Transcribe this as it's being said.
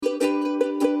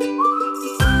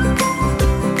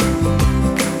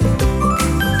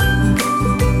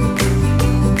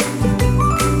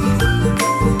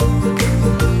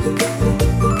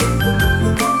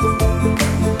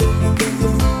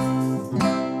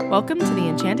Welcome to the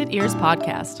Enchanted Ears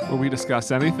podcast, where we discuss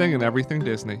anything and everything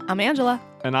Disney. I'm Angela.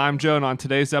 And I'm Joe, and on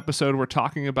today's episode, we're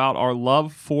talking about our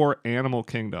love for Animal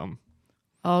Kingdom.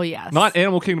 Oh, yes. Not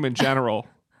Animal Kingdom in general,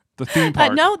 the theme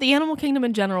park. No, the Animal Kingdom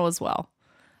in general as well.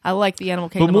 I like the Animal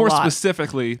Kingdom but more a lot.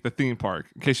 specifically, the theme park,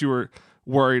 in case you were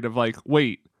worried of like,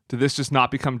 wait, did this just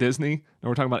not become Disney? No,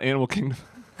 we're talking about Animal Kingdom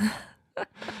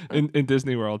in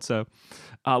Disney World. So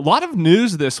a lot of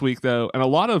news this week, though, and a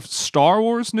lot of Star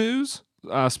Wars news.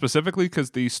 Specifically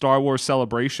because the Star Wars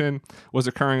celebration was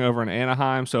occurring over in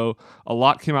Anaheim, so a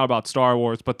lot came out about Star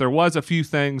Wars, but there was a few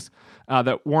things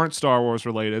that weren't Star Wars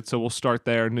related, so we'll start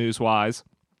there news-wise.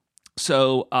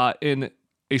 So in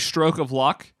a stroke of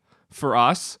luck for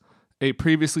us, a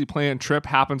previously planned trip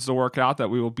happens to work out that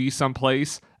we will be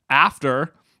someplace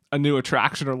after a new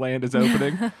attraction or land is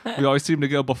opening. We always seem to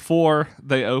go before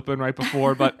they open, right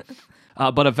before, but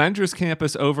Avengers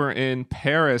Campus over in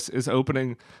Paris is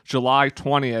opening July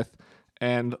 20th,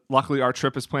 and luckily our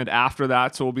trip is planned after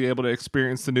that, so we'll be able to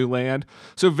experience the new land.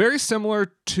 So very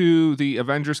similar to the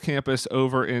Avengers Campus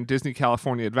over in Disney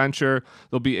California Adventure,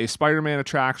 there'll be a Spider-Man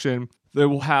attraction. They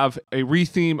will have a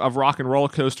retheme of Rock and Roller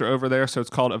Coaster over there, so it's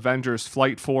called Avengers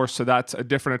Flight Force, so that's a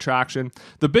different attraction.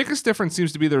 The biggest difference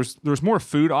seems to be there's more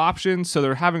food options, so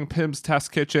they're having Pim's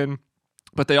Test Kitchen,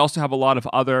 but they also have a lot of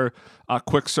other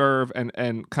quick serve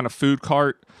and kind of food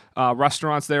cart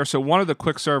restaurants there. So one of the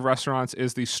quick serve restaurants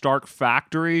is the Stark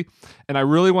Factory. And I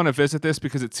really want to visit this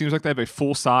because it seems like they have a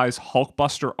full-size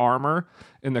Hulkbuster armor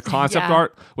in the concept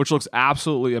art, which looks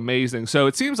absolutely amazing. So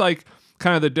it seems like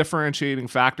kind of the differentiating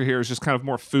factor here is just kind of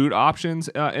more food options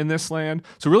in this land.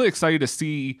 So really excited to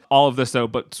see all of this, though,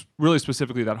 but really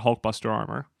specifically that Hulkbuster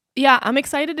armor. Yeah, I'm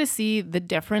excited to see the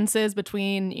differences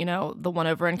between, the one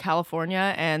over in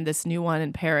California and this new one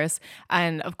in Paris.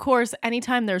 And of course,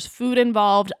 anytime there's food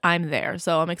involved, I'm there.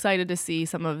 So I'm excited to see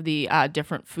some of the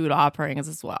different food offerings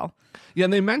as well. Yeah,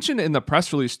 and they mentioned in the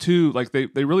press release too, like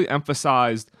they really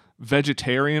emphasized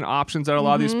vegetarian options at a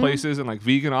lot of these places and like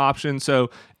vegan options.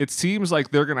 So it seems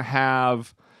like they're going to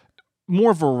have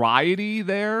more variety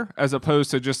there as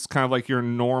opposed to just kind of like your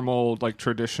normal, like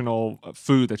traditional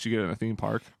food that you get in a theme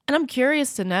park. And I'm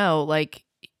curious to know, like,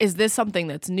 is this something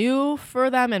that's new for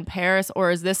them in Paris,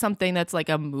 or is this something that's like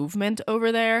a movement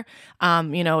over there?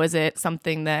 Is it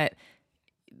something that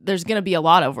there's going to be a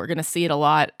lot of, we're going to see it a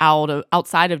lot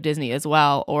outside of Disney as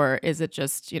well? Or is it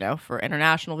just, for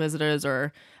international visitors,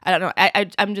 or I don't know.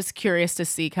 I'm just curious to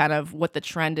see kind of what the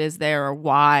trend is there, or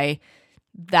why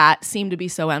that seemed to be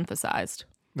so emphasized.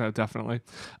 No, definitely.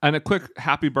 And a quick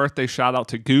happy birthday shout out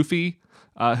to Goofy,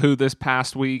 who this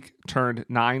past week turned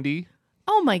 90.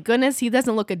 Oh my goodness, he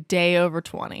doesn't look a day over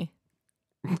 20.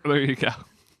 There you go.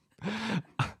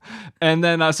 And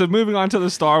then, so moving on to the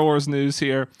Star Wars news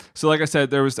here. So like I said,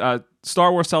 there was a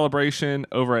Star Wars celebration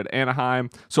over at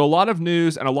Anaheim. So a lot of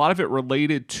news, and a lot of it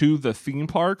related to the theme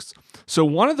parks. So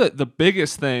one of the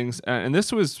biggest things, and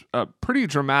this was a pretty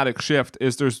dramatic shift,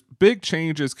 is there's big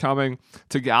changes coming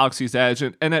to Galaxy's Edge.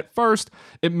 And at first,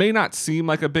 it may not seem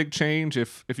like a big change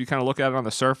if you kind of look at it on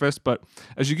the surface, but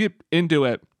as you get into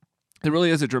it, it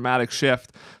really is a dramatic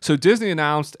shift. So Disney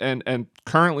announced, and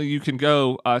currently you can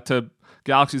go to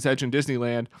Galaxy's Edge in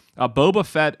Disneyland. Boba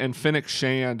Fett and Fennec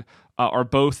Shand are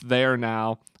both there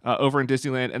now over in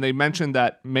Disneyland, and they mentioned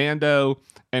that Mando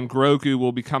and Grogu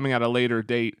will be coming at a later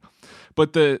date.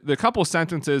 But the couple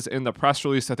sentences in the press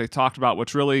release that they talked about,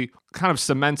 which really kind of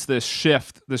cements this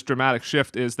shift, this dramatic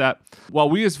shift, is that while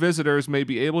we as visitors may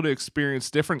be able to experience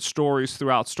different stories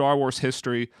throughout Star Wars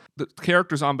history, the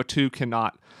characters on Batuu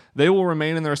cannot. They will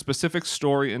remain in their specific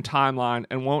story and timeline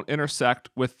and won't intersect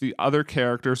with the other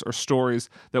characters or stories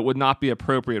that would not be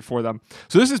appropriate for them.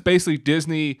 So this is basically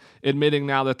Disney admitting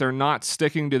now that they're not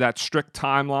sticking to that strict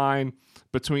timeline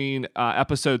between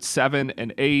episodes 7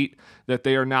 and 8, that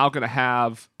they are now going to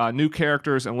have new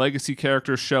characters and legacy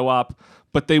characters show up,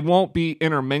 but they won't be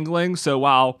intermingling. So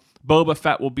while Boba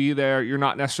Fett will be there, you're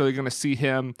not necessarily going to see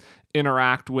him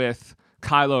interact with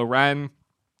Kylo Ren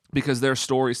because their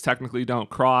stories technically don't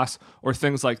cross or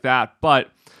things like that.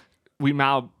 But we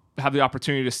now have the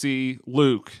opportunity to see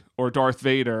Luke or Darth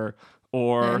Vader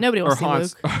or Han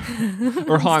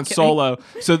Solo.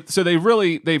 So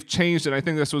they've changed it. I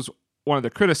think this was one of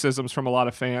the criticisms from a lot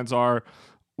of fans are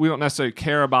we don't necessarily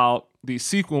care about the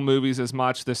sequel movies as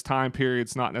much. This time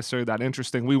period's not necessarily that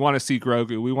interesting. We want to see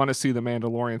Grogu. We want to see The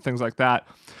Mandalorian, things like that.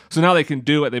 So now they can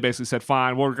do it. They basically said,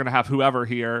 fine, we're going to have whoever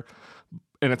here,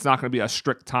 and it's not going to be a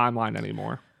strict timeline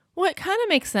anymore. Well, it kind of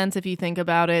makes sense if you think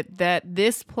about it, that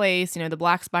this place, the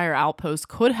Black Spire Outpost,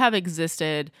 could have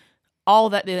existed all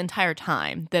that the entire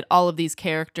time that all of these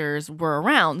characters were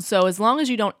around. So as long as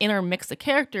you don't intermix the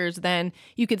characters, then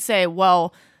you could say,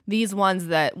 well, these ones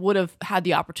that would have had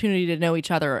the opportunity to know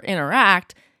each other or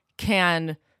interact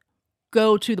can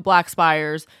go to the Black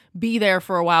Spires, be there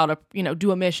for a while to,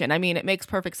 do a mission. I mean, it makes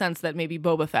perfect sense that maybe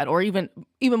Boba Fett, or even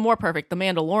more perfect, the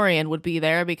Mandalorian would be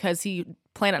there because he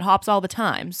planet hops all the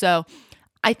time. So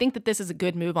I think that this is a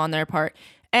good move on their part.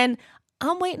 And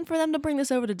I'm waiting for them to bring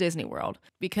this over to Disney World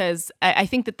because I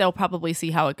think that they'll probably see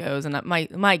how it goes. And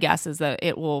my guess is that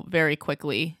it will very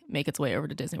quickly make its way over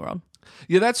to Disney World.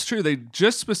 Yeah, that's true. They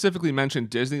just specifically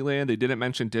mentioned Disneyland. They didn't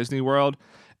mention Disney World.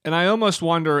 And I almost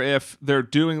wonder if they're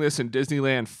doing this in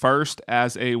Disneyland first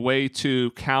as a way to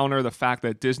counter the fact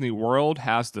that Disney World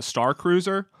has the Star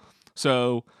Cruiser.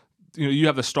 So, you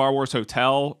have the Star Wars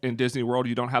Hotel in Disney World.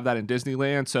 You don't have that in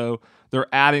Disneyland. So they're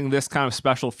adding this kind of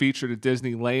special feature to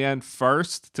Disneyland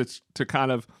first to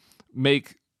kind of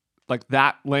make like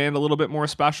that land a little bit more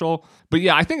special. But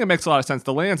yeah, I think it makes a lot of sense.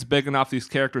 The land's big enough. These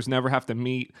characters never have to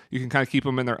meet. You can kind of keep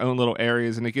them in their own little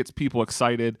areas, and it gets people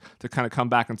excited to kind of come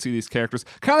back and see these characters.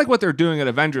 Kind of like what they're doing at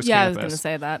Avengers Yeah, Campus. I was going to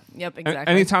say that. Yep,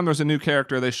 exactly. Anytime there's a new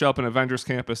character, they show up in Avengers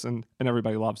Campus, and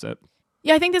everybody loves it.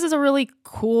 Yeah, I think this is a really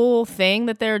cool thing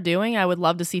that they're doing. I would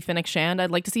love to see Fennec Shand. I'd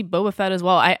like to see Boba Fett as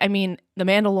well. I mean, The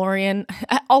Mandalorian,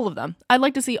 all of them. I'd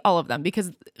like to see all of them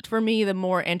because for me, the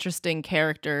more interesting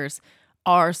characters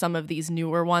are some of these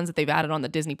newer ones that they've added on the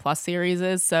Disney Plus series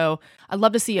is. So I'd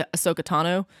love to see Ahsoka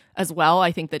Tano as well.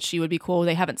 I think that she would be cool.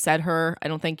 They haven't said her, I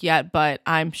don't think yet, but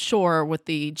I'm sure with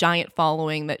the giant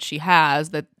following that she has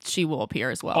that she will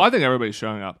appear as well. Oh, I think everybody's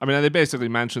showing up. I mean, they basically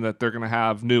mentioned that they're going to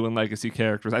have new and legacy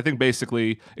characters. I think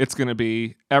basically it's going to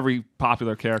be every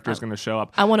popular character is going to show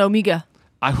up. I want Omega.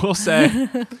 I will say,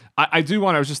 I do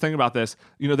want to, I was just thinking about this.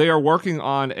 They are working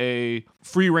on a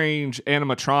free range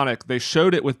animatronic. They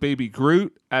showed it with Baby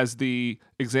Groot as the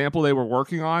example they were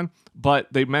working on,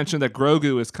 but they mentioned that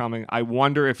Grogu is coming. I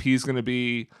wonder if he's going to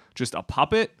be just a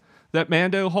puppet that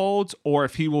Mando holds, or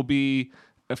if he will be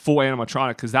a full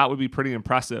animatronic, because that would be pretty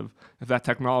impressive if that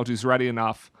technology is ready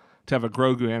enough to have a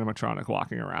Grogu animatronic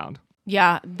walking around.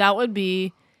 Yeah, that would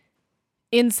be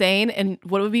insane. And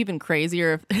what would be even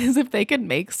crazier is if they could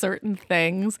make certain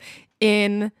things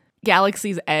in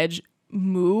Galaxy's Edge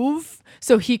move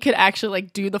so he could actually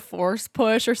like do the force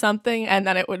push or something, and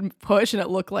then it would push and it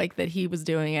looked like that he was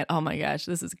doing it. Oh my gosh,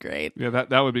 this is great. Yeah,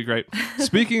 that would be great.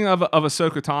 Speaking of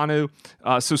Ahsoka Tano,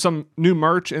 so some new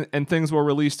merch and things were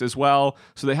released as well.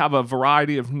 So they have a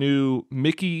variety of new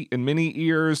Mickey and Minnie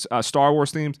ears, Star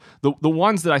Wars themes. The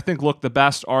ones that I think look the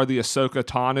best are the Ahsoka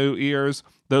Tano ears.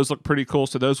 Those look pretty cool,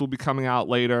 so those will be coming out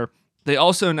later. They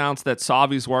also announced that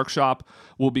Savi's Workshop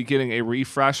will be getting a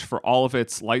refresh for all of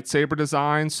its lightsaber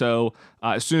designs. So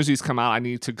as soon as these come out, I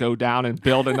need to go down and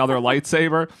build another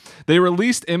lightsaber. They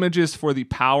released images for the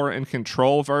Power and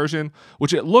Control version,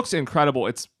 which it looks incredible.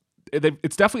 It's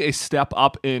definitely a step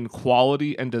up in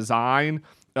quality and design,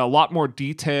 a lot more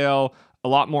detail, a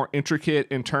lot more intricate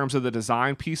in terms of the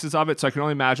design pieces of it. So I can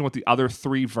only imagine what the other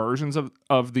three versions of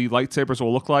the lightsabers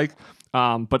will look like.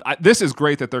 But this is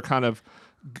great that they're kind of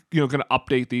going to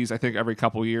update these, I think, every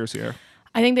couple years here.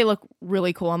 I think they look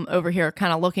really cool. I'm over here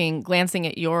kind of glancing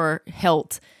at your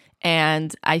hilt,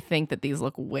 and I think that these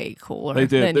look way cooler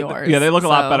than yours. Yeah, they look a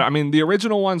lot better. I mean, the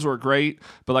original ones were great,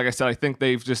 but like I said, I think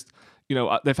they've just,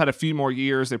 they've had a few more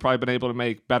years. They've probably been able to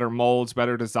make better molds,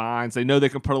 better designs. They know they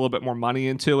can put a little bit more money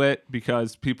into it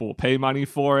because people will pay money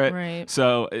for it. Right.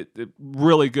 So it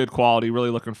really good quality. Really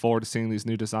looking forward to seeing these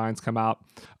new designs come out.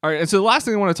 All right, and so the last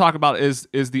thing I want to talk about is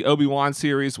the Obi-Wan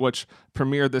series, which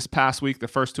premiered this past week, the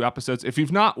first 2 episodes. If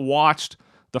you've not watched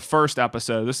the first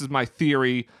episode, this is my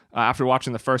theory after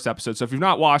watching the first episode. So if you've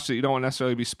not watched it, you don't want to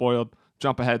necessarily be spoiled.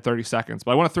 Jump ahead 30 seconds.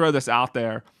 But I want to throw this out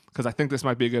there because I think this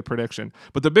might be a good prediction.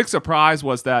 But the big surprise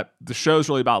was that the show's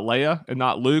really about Leia and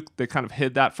not Luke. They kind of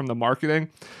hid that from the marketing.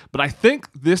 But I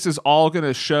think this is all going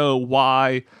to show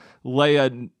why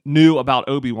Leia knew about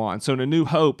Obi-Wan. So in A New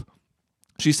Hope,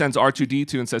 she sends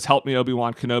R2-D2 and says, "Help me,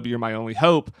 Obi-Wan Kenobi, you're my only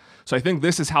hope." So I think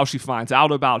this is how she finds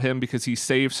out about him, because he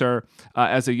saves her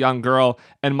as a young girl.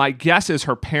 And my guess is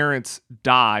her parents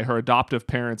die. Her adoptive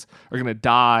parents are going to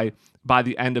die by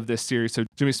the end of this series. So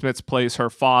Jimmy Smits plays her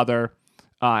father.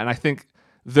 And I think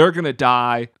they're going to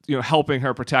die, helping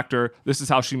her, protect her. This is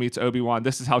how she meets Obi-Wan.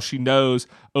 This is how she knows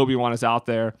Obi-Wan is out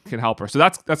there, can help her. So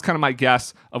that's kind of my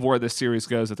guess of where this series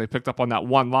goes, that they picked up on that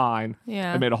one line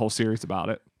and made a whole series about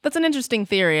it. That's an interesting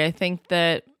theory. I think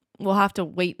that we'll have to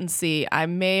wait and see. I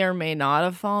may or may not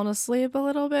have fallen asleep a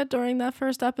little bit during that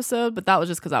first episode, but that was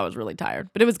just because I was really tired.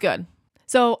 But it was good.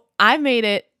 So I've made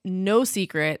it no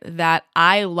secret that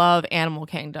I love Animal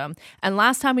Kingdom. And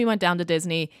last time we went down to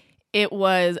Disney, it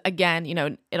was, again,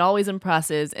 it always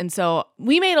impresses. And so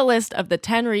we made a list of the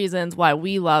 10 reasons why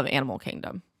we love Animal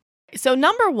Kingdom. So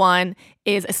number one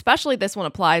is, especially this one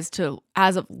applies to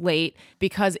as of late,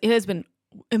 because it has been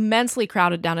immensely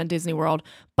crowded down in Disney World.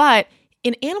 But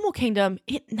in Animal Kingdom,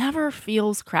 it never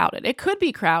feels crowded. It could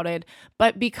be crowded,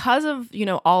 but because of,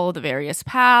 all of the various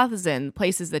paths and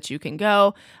places that you can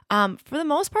go, for the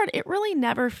most part, it really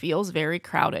never feels very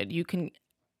crowded. You can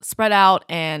spread out,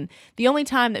 and the only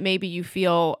time that maybe you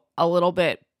feel a little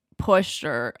bit pushed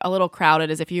or a little crowded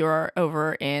is if you are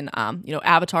over in,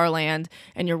 Avatar Land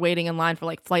and you're waiting in line for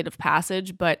like Flight of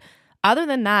Passage. But other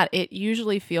than that, it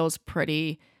usually feels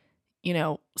pretty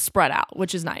spread out,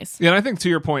 which is nice. Yeah, and I think to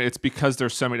your point, it's because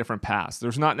there's so many different paths.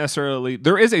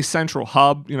 There is a central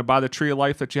hub, by the Tree of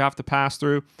Life that you have to pass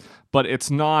through, but it's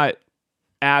not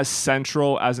as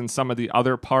central as in some of the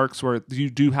other parks where you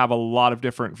do have a lot of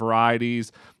different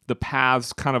varieties. The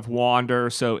paths kind of wander,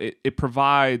 so it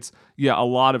provides, a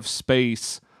lot of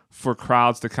space for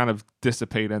crowds to kind of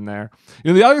dissipate in there.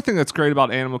 The other thing that's great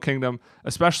about Animal Kingdom,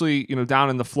 especially, down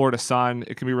in the Florida sun,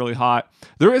 it can be really hot.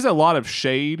 There is a lot of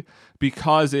shade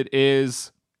because it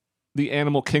is the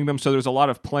Animal Kingdom, so there's a lot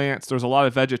of plants, there's a lot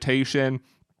of vegetation.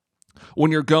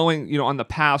 When you're going, on the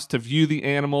paths to view the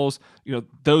animals,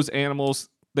 those animals,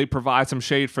 they provide some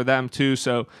shade for them too,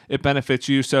 so it benefits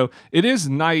you. So it is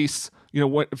nice,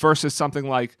 versus something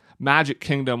like Magic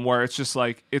Kingdom where it's just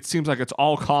like, it seems like it's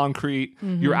all concrete.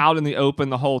 Mm-hmm. You're out in the open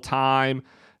the whole time.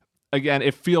 Again,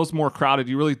 it feels more crowded.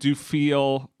 You really do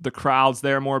feel the crowds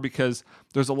there more because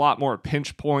there's a lot more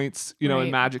pinch points, right.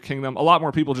 in Magic Kingdom. A lot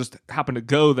more people just happen to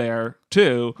go there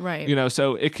too. Right.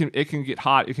 So it can get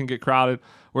hot, it can get crowded.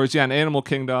 Whereas, in Animal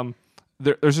Kingdom,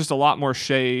 there's just a lot more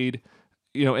shade,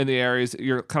 in the areas.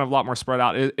 You're kind of a lot more spread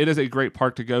out. It is a great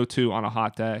park to go to on a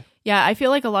hot day. Yeah, I feel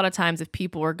like a lot of times if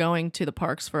people are going to the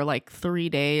parks for like 3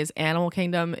 days, Animal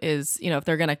Kingdom is, if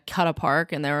they're going to cut a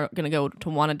park and they're going to go to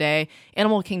one a day,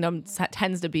 Animal Kingdom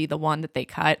tends to be the one that they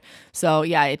cut. So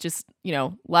yeah, it just,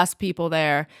 less people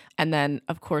there. And then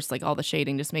of course, like all the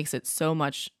shading just makes it so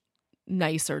much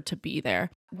nicer to be there.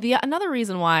 Another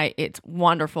reason why it's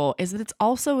wonderful is that it's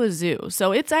also a zoo.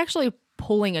 So it's actually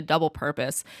pulling a double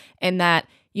purpose in that,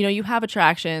 you have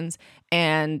attractions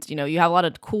and, you have a lot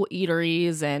of cool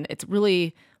eateries and it's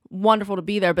really wonderful to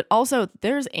be there. But also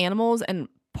there's animals, and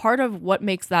part of what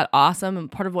makes that awesome and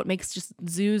part of what makes just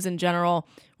zoos in general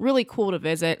really cool to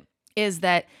visit is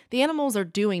that the animals are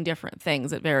doing different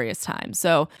things at various times.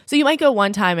 So you might go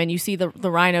one time and you see the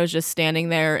rhinos just standing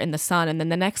there in the sun, and then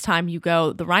the next time you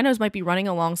go, the rhinos might be running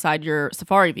alongside your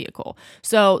safari vehicle.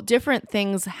 So different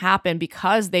things happen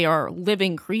because they are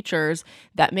living creatures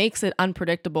that makes it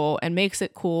unpredictable and makes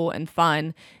it cool and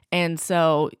fun. And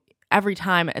so every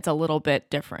time it's a little bit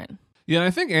different. Yeah, and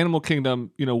I think Animal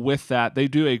Kingdom, with that, they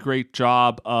do a great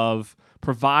job of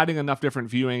providing enough different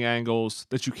viewing angles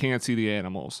that you can see the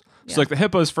animals. Yeah. So like the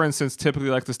hippos, for instance, typically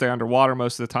like to stay underwater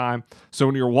most of the time. So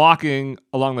when you're walking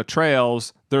along the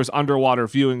trails, there's underwater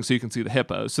viewing so you can see the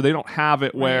hippos. So they don't have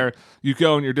it where you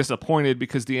go and you're disappointed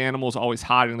because the animal's always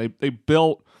hiding. They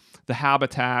built the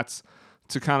habitats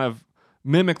to kind of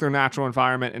mimic their natural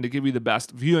environment and to give you the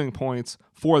best viewing points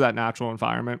for that natural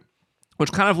environment.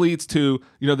 Which kind of leads to,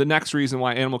 the next reason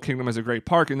why Animal Kingdom is a great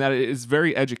park, and that it is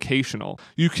very educational.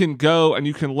 You can go and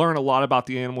you can learn a lot about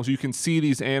the animals. You can see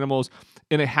these animals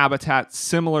in a habitat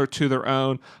similar to their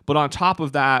own. But on top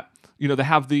of that, they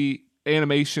have the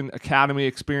Animation Academy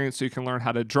experience, so you can learn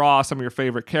how to draw some of your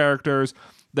favorite characters.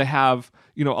 They have,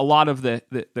 a lot of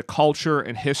the culture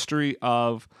and history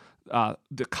of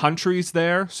the countries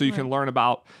there, so you can learn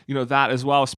about that as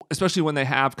well, especially when they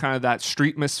have kind of that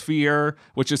streetmosphere,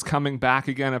 which is coming back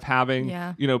again, of having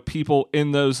people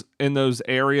in those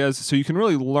areas, so you can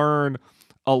really learn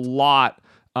a lot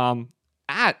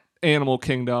at Animal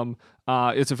Kingdom.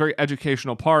 It's a very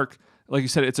educational park. Like you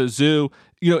said, it's a zoo.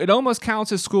 It almost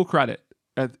counts as school credit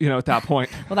at that point.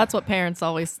 Well, that's what parents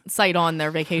always cite on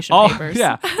their vacation papers.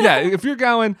 Yeah. If you're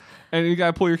going and you got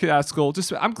to pull your kid out of school,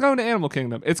 I'm going to Animal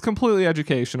Kingdom. It's completely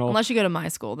educational. Unless you go to my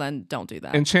school, then don't do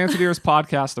that. And Chancedeer's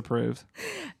podcast approved.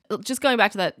 Just going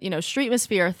back to that,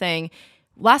 streetmosphere thing,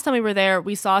 last time we were there,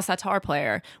 we saw a sitar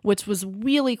player, which was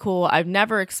really cool. I've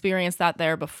never experienced that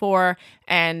there before,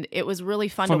 and it was really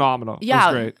fun. Phenomenal. Yeah,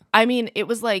 it was great. I mean, it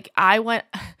was like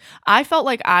I felt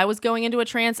like I was going into a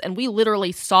trance, and we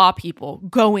literally saw people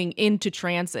going into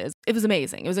trances. It was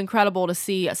amazing. It was incredible to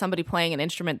see somebody playing an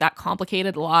instrument that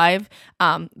complicated live.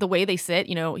 The way they sit,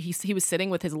 he was sitting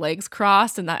with his legs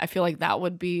crossed, and I feel like that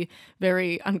would be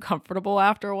very uncomfortable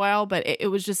after a while, but it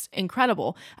was just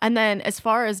incredible. And then as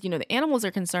far as, the animals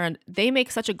are concerned, they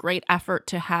make such a great effort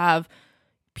to have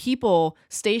people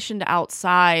stationed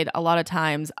outside a lot of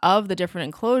times of the different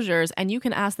enclosures, and you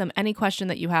can ask them any question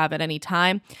that you have at any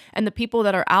time. And the people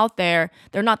that are out there,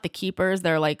 they're not the keepers,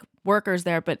 they're like workers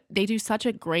there, but they do such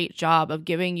a great job of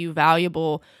giving you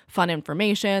valuable, fun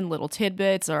information, little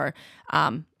tidbits, or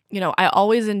I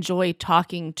always enjoy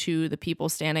talking to the people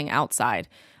standing outside.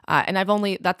 And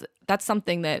that's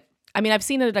something that, I've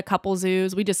seen it at a couple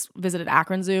zoos. We just visited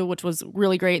Akron Zoo, which was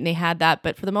really great, and they had that.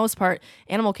 But for the most part,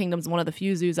 Animal Kingdom's one of the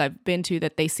few zoos I've been to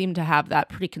that they seem to have that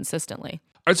pretty consistently.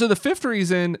 All right, so the fifth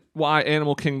reason why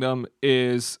Animal Kingdom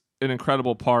is an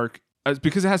incredible park is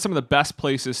because it has some of the best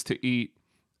places to eat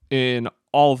in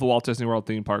all of the Walt Disney World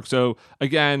theme parks. So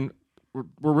again,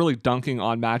 we're really dunking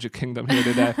on Magic Kingdom here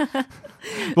today.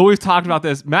 But we've talked about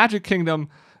this. Magic Kingdom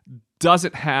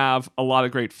doesn't have a lot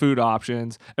of great food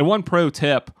options. And one pro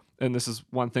tip, and this is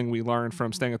one thing we learned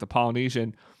from staying at the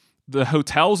Polynesian, the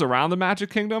hotels around the Magic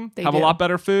Kingdom have a lot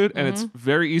better food, and it's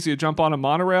very easy to jump on a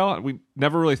monorail. And we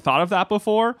never really thought of that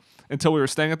before until we were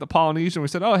staying at the Polynesian. We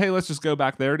said, oh, hey, let's just go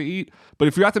back there to eat. But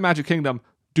if you're at the Magic Kingdom,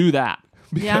 do that,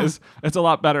 because it's a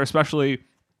lot better, especially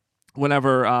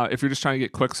whenever if you're just trying to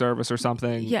get quick service or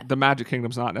something. The Magic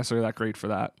Kingdom's not necessarily that great for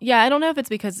that. I don't know if it's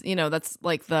because that's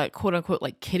like the quote unquote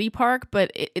like kiddie park, but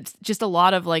it's just a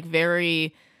lot of like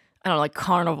very, I don't know, like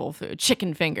carnival food,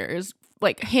 chicken fingers,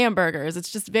 like hamburgers.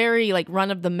 It's just very like run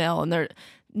of the mill, and they're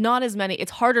not as many.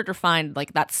 It's harder to find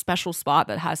like that special spot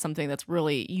that has something that's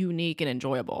really unique and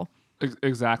enjoyable.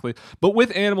 Exactly. But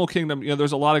with Animal Kingdom,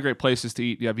 there's a lot of great places to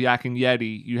eat. You have Yak and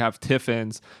Yeti, you have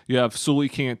Tiffin's, you have Sully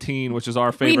Canteen, which is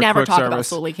our favorite quick service. We never talk about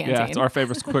Sully Canteen. Yeah, it's our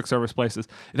favorite quick service places.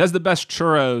 It has the best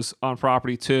churros on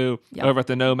property too, over at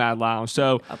the Nomad Lounge.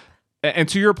 So, and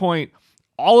to your point,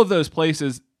 all of those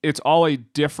places, it's all a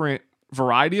different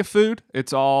variety of food.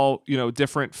 It's all,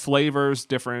 different flavors,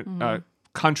 different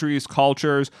countries,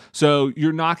 cultures. So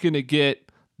you're not going to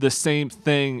get the same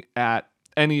thing at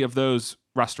any of those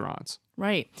restaurants.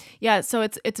 Right. Yeah. So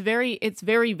it's very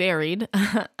varied.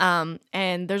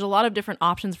 And there's a lot of different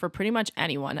options for pretty much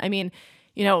anyone.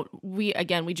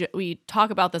 We talk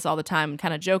about this all the time and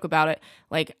kind of joke about it.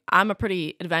 Like, I'm a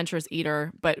pretty adventurous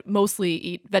eater, but mostly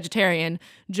eat vegetarian.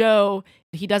 Joe,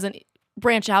 he doesn't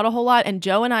branch out a whole lot, and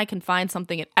Joe and I can find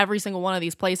something at every single one of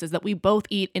these places that we both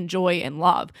eat, enjoy, and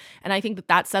love. And I think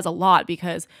that says a lot,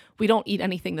 because we don't eat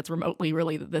anything that's remotely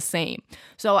really the same.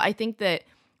 So I think that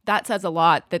says a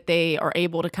lot that they are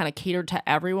able to kind of cater to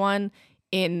everyone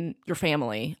in your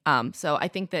family. So I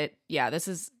think that, this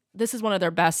is one of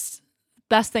their best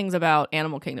things about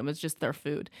Animal Kingdom, is just their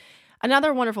food.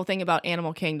 Another wonderful thing about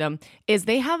Animal Kingdom is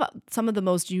they have some of the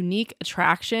most unique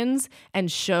attractions and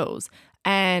shows.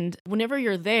 And whenever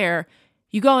you're there,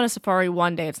 you go on a safari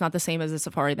one day, it's not the same as a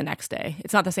safari the next day.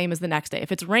 It's not the same as the next day.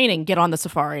 If it's raining, get on the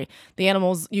safari. The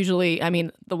animals usually,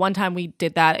 the one time we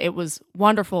did that, it was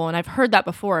wonderful. And I've heard that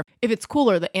before. If it's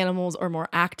cooler, the animals are more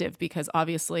active, because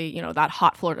obviously, that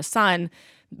hot Florida sun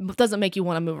doesn't make you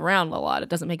want to move around a lot. It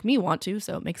doesn't make me want to,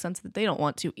 so it makes sense that they don't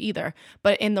want to either.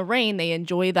 But in the rain, they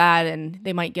enjoy that, and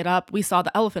they might get up. We saw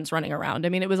the elephants running around.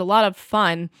 It was a lot of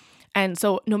fun. And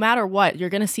so no matter what, you're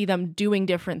going to see them doing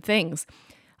different things.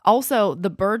 Also, the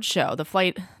bird show,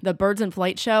 the birds in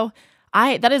flight show,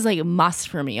 that is like a must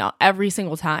for me every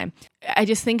single time. I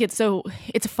just think it's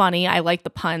funny. I like the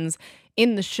puns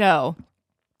in the show,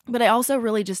 but I also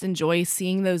really just enjoy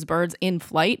seeing those birds in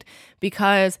flight,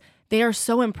 because they are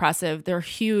so impressive. They're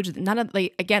huge. They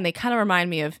kind of remind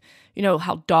me of,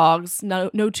 how dogs,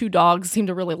 no two dogs seem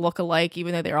to really look alike,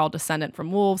 even though they're all descendant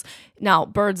from wolves. Now,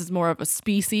 birds is more of a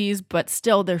species, but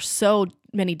still there's so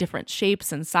many different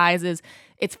shapes and sizes.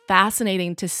 It's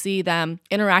fascinating to see them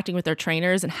interacting with their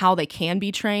trainers and how they can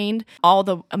be trained, all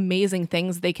the amazing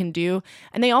things they can do.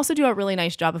 And they also do a really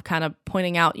nice job of kind of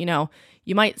pointing out,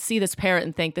 you might see this parrot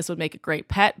and think this would make a great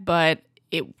pet, but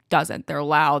it doesn't. They're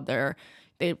loud.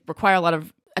 They require a lot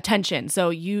of attention. So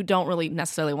you don't really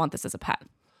necessarily want this as a pet.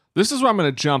 This is where I'm going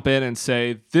to jump in and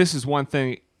say this is one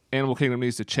thing Animal Kingdom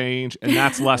needs to change, and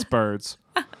that's less birds.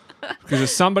 Because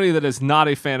as somebody that is not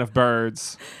a fan of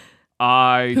birds,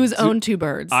 who's owned two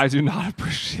birds, I do not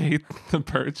appreciate the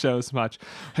bird show as much.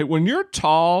 Hey, when you're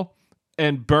tall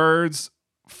and birds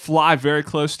fly very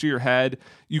close to your head,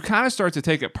 you kind of start to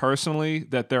take it personally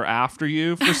that they're after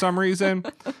you for some reason.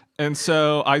 And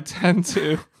so I tend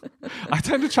to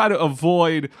try to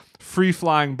avoid free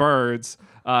flying birds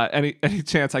any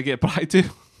chance I get. But I do,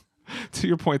 to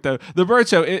your point though, the bird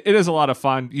show, it is a lot of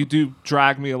fun. You do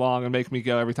drag me along and make me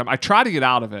go every time. I try to get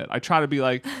out of it. I try to be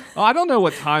like, oh, I don't know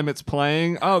what time it's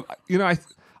playing. Oh,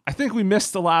 I think we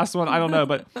missed the last one. I don't know,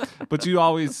 but you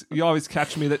always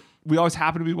catch me that we always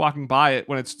happen to be walking by it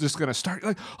when it's just going to start.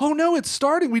 You're like, oh no, it's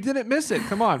starting. We didn't miss it.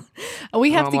 Come on.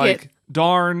 We have to get.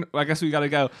 Darn. I guess we got to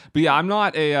go. But yeah, I'm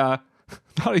not a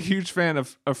huge fan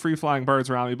of free flying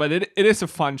birds around me. But it is a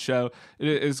fun show. It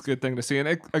is a good thing to see. And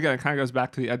it kind of goes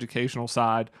back to the educational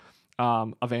side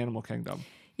of Animal Kingdom.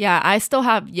 Yeah, I still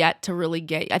have yet to really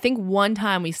get. I think one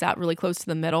time we sat really close to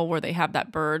the middle where they have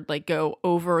that bird like go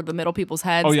over the middle people's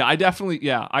heads. Oh yeah,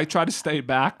 I try to stay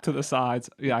back to the sides.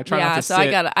 Yeah, I try not to so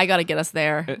sit. I gotta get us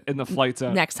there in the flight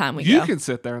zone next time we go. You go. can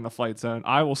sit there in the flight zone.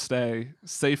 I will stay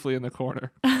safely in the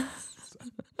corner.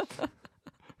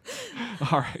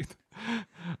 All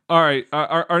right.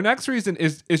 Our next reason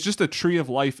is just a Tree of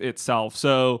Life itself.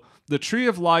 So the Tree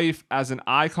of Life as an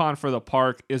icon for the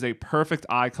park is a perfect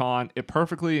icon. It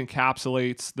perfectly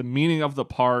encapsulates the meaning of the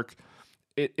park.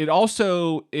 It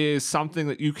also is something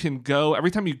that you can go,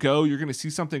 every time you go, you're going to see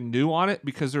something new on it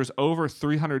because there's over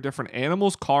 300 different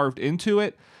animals carved into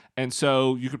it. And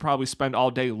so you could probably spend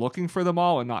all day looking for them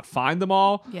all and not find them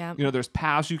all. Yeah. There's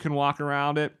paths you can walk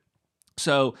around it.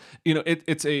 So,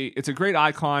 it's a great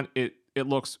icon. It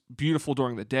looks beautiful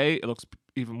during the day. It looks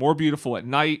even more beautiful at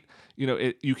night.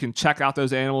 You can check out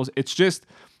those animals. It's just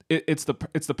it's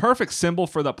the perfect symbol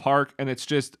for the park, and it's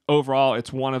just overall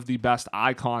it's one of the best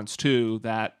icons too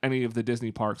that any of the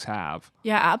Disney parks have.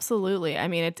 Yeah, absolutely. I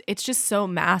mean, it's just so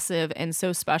massive and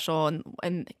so special,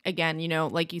 and again,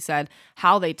 like you said,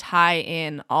 how they tie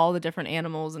in all the different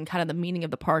animals and kind of the meaning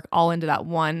of the park all into that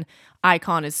one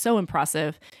icon is so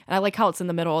impressive. And I like how it's in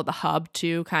the middle of the hub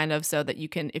too, kind of so that you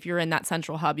can, if you're in that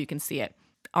central hub, you can see it.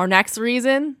 Our next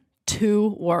reason,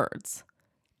 2 words: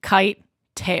 Kite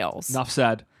Tales. Enough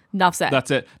said.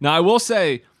 That's it. Now, I will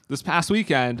say this past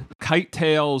weekend, Kite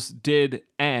Tales did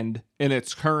end in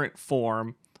its current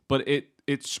form, but it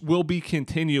will be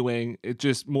continuing. It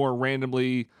just more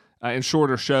randomly in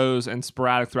shorter shows and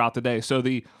sporadic throughout the day. So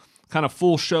the kind of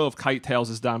full show of Kite Tales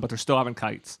is done, but they're still having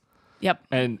kites. Yep.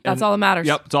 And that's all that matters.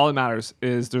 Yep. It's all that matters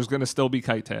is there's going to still be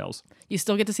Kite Tales. You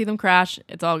still get to see them crash.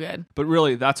 It's all good. But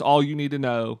really, that's all you need to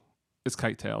know. It's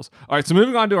Kite Tales. All right, so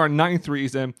moving on to our 9th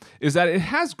reason is that it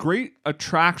has great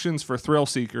attractions for thrill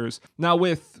seekers. Now,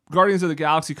 with Guardians of the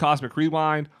Galaxy Cosmic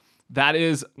Rewind, that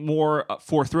is more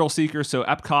for thrill seekers. So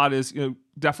Epcot is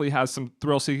definitely has some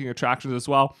thrill seeking attractions as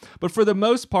well. But for the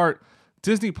most part,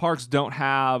 Disney parks don't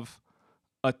have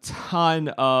a ton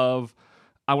of,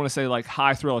 I want to say, like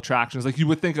high thrill attractions. Like you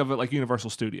would think of it like Universal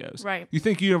Studios. Right. You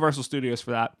think Universal Studios for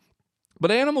that.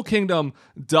 But Animal Kingdom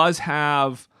does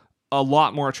have a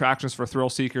lot more attractions for thrill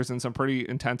seekers and some pretty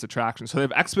intense attractions. So they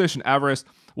have Expedition Everest,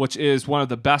 which is one of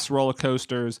the best roller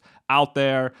coasters out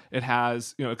there. It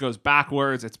has, it goes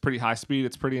backwards. It's pretty high speed.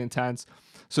 It's pretty intense.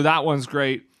 So that one's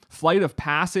great. Flight of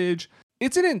Passage.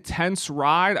 It's an intense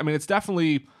ride. I mean, it's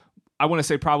definitely, I want to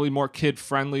say probably more kid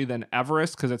friendly than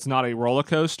Everest because it's not a roller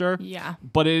coaster. Yeah.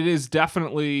 But it is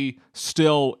definitely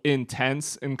still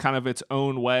intense in kind of its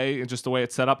own way and just the way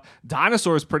it's set up.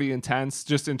 Dinosaur is pretty intense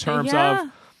just in terms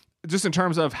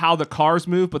of how the cars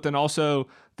move, but then also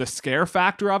the scare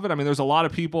factor of it. I mean, there's a lot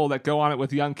of people that go on it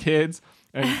with young kids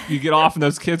and you get off and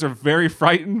those kids are very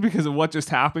frightened because of what just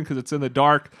happened because it's in the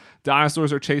dark.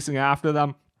 Dinosaurs are chasing after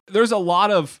them. There's a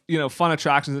lot of, fun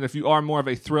attractions. And if you are more of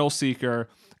a thrill seeker,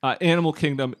 Animal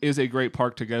Kingdom is a great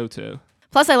park to go to.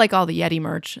 Plus, I like all the Yeti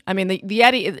merch. I mean, the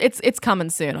Yeti, it's coming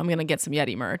soon. I'm going to get some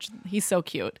Yeti merch. He's so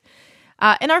cute.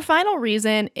 And our final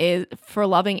reason is for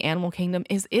loving Animal Kingdom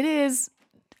is it is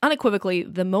unequivocally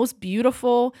the most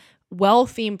beautiful,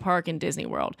 well-themed park in Disney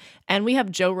World. And we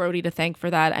have Joe Rohde to thank for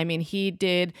that. I mean, he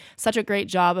did such a great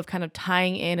job of kind of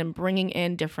tying in and bringing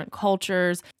in different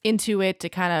cultures into it to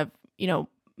kind of,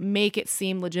 make it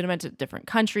seem legitimate to different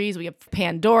countries. We have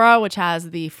Pandora, which has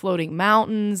the floating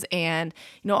mountains and,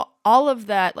 all of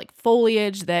that like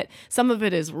foliage that some of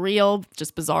it is real,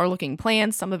 just bizarre looking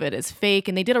plants. Some of it is fake.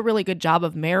 And they did a really good job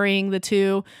of marrying the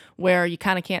two where you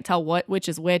kind of can't tell which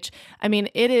is which. I mean,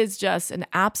 it is just an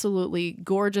absolutely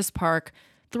gorgeous park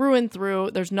through and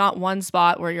through. There's not one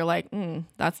spot where you're like,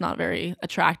 that's not very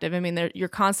attractive. I mean, you're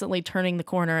constantly turning the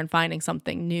corner and finding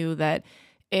something new that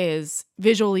is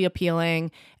visually appealing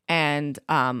and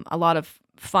a lot of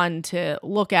fun to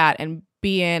look at and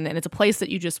be in. And it's a place that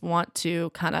you just want to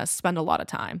kind of spend a lot of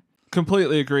time.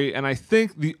 Completely agree. And I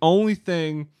think the only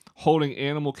thing holding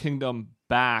Animal Kingdom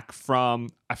back from,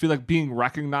 I feel like, being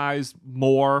recognized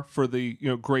more for the,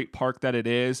 great park that it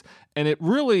is, and it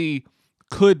really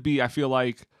could be, I feel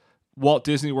like, Walt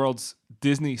Disney World's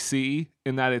Disney Sea,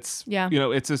 in that it's,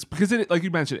 it's this, because it, like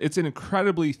you mentioned, it's an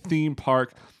incredibly themed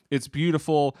park. It's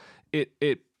beautiful.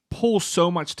 It pulls so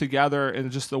much together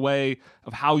in just the way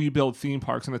of how you build theme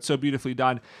parks, and it's so beautifully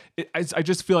done. I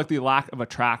just feel like the lack of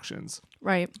attractions.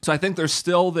 Right. So I think there's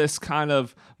still this kind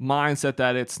of mindset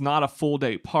that it's not a full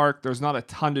day park. There's not a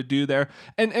ton to do there.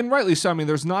 And rightly so. I mean,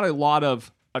 there's not a lot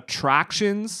of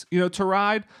attractions, to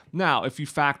ride. Now, if you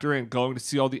factor in going to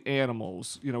see all the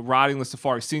animals, riding the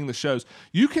safari, seeing the shows,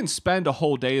 you can spend a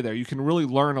whole day there. You can really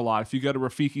learn a lot. If you go to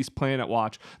Rafiki's Planet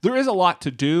Watch, there is a lot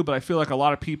to do, but I feel like a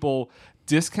lot of people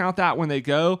discount that when they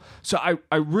go. So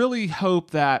I really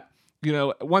hope that,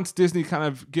 once Disney kind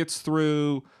of gets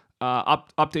through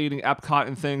updating Epcot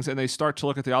and things, and they start to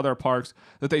look at the other parks,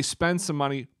 that they spend some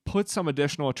money, put some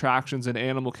additional attractions in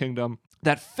Animal Kingdom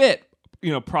that fit,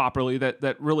 properly,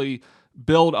 that really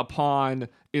build upon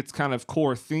its kind of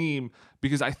core theme,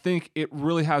 because I think it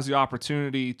really has the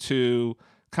opportunity to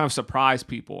kind of surprise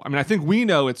people. I mean, I think we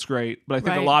know it's great, but I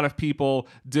think a lot of people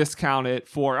discount it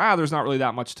for, there's not really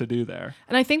that much to do there.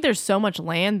 And I think there's so much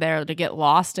land there to get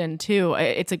lost in too.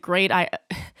 It's a great, I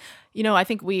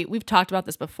think we've talked about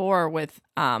this before with,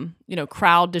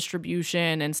 crowd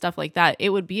distribution and stuff like that. It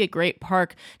would be a great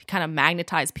park to kind of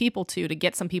magnetize people to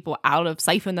get some people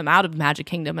siphon them out of Magic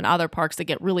Kingdom and other parks that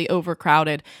get really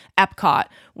overcrowded. Epcot,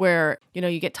 where,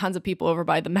 you get tons of people over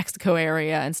by the Mexico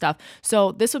area and stuff.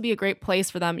 So this would be a great place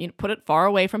for them. Put it far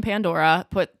away from Pandora,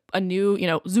 put a new,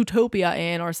 Zootopia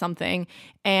in or something,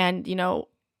 and,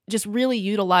 just really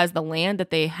utilize the land that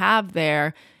they have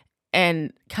there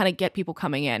and kind of get people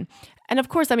coming in. And of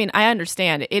course, I mean, I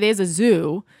understand it is a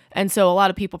zoo. And so a lot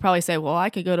of people probably say, well, I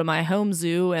could go to my home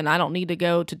zoo and I don't need to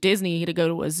go to Disney to go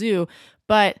to a zoo.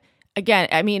 But again,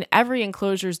 I mean, every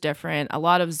enclosure is different. A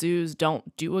lot of zoos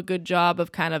don't do a good job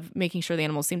of kind of making sure the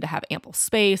animals seem to have ample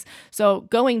space. So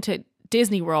going to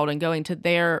Disney World and going to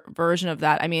their version of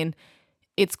that, I mean,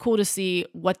 it's cool to see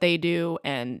what they do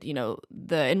and,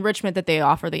 the enrichment that they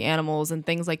offer the animals and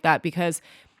things like that, because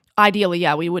ideally,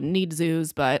 we wouldn't need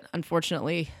zoos, but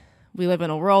unfortunately, we live in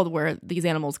a world where these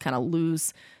animals kind of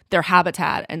lose their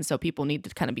habitat, and so people need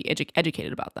to kind of be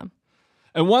educated about them.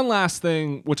 And one last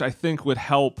thing, which I think would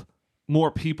help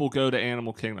more people go to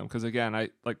Animal Kingdom, because again, I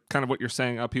like kind of what you're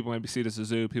saying, people maybe see it as a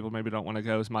zoo, people maybe don't want to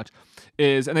go as much,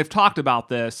 and they've talked about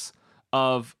this,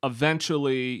 of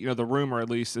eventually, the rumor at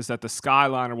least is that the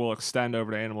Skyliner will extend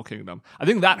over to Animal Kingdom. I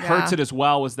think that hurts it as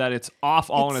well, is that it's off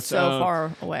all on its own. So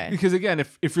far away. Because again,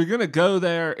 if you're going to go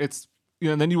there, it's,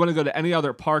 and then you want to go to any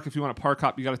other park, if you want to park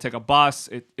hop, you got to take a bus.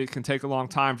 It can take a long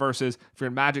time, versus if you're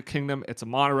in Magic Kingdom, it's a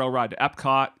monorail ride to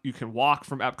Epcot. You can walk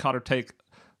from Epcot or take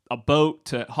a boat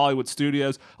to Hollywood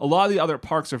Studios. A lot of the other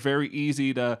parks are very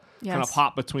easy to kind of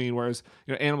hop between, whereas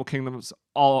Animal Kingdom's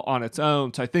all on its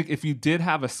own. So I think if you did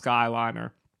have a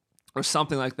Skyliner or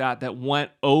something like that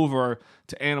went over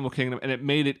to Animal Kingdom and it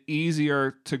made it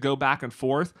easier to go back and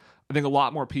forth, I think a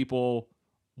lot more people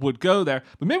would go there.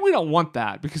 But maybe we don't want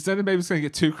that, because then maybe it's going to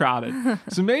get too crowded.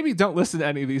 So maybe don't listen to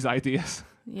any of these ideas.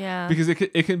 Yeah. Because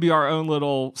it can be our own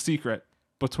little secret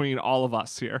between all of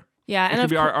us here. Yeah, it could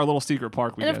be our little secret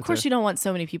park. And of course, you don't want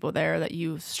so many people there that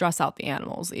you stress out the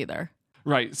animals either.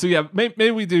 Right. So yeah,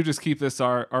 maybe we do just keep this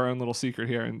our own little secret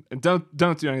here, and don't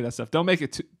do any of that stuff. Don't make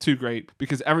it too great,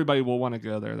 because everybody will want to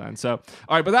go there then. So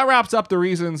all right, but that wraps up the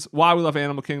reasons why we love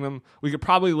Animal Kingdom. We could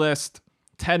probably list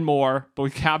 10 more, but we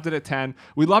capped it at 10.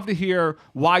 We'd love to hear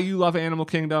why you love Animal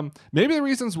Kingdom. Maybe the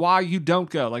reasons why you don't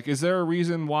go. Like, is there a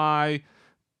reason why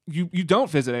you don't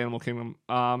visit Animal Kingdom?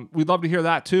 We'd love to hear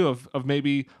that too, of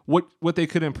maybe what they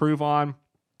could improve on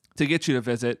to get you to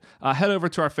visit. Head over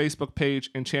to our Facebook page,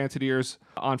 Enchanted Ears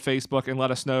on Facebook, and let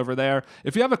us know over there.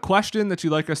 If you have a question that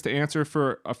you'd like us to answer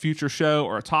for a future show,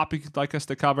 or a topic you'd like us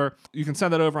to cover, you can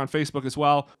send that over on Facebook as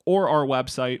well, or our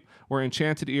website. We're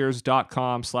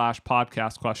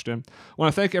enchantedears.com/podcast question. I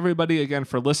want to thank everybody again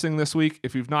for listening this week.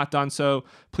 If you've not done so,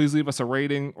 please leave us a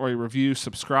rating or a review,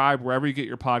 subscribe wherever you get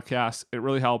your podcasts. It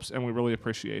really helps, and we really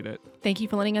appreciate it. Thank you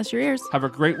for lending us your ears. Have a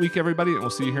great week, everybody, and we'll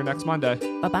see you here next Monday.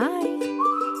 Bye-bye.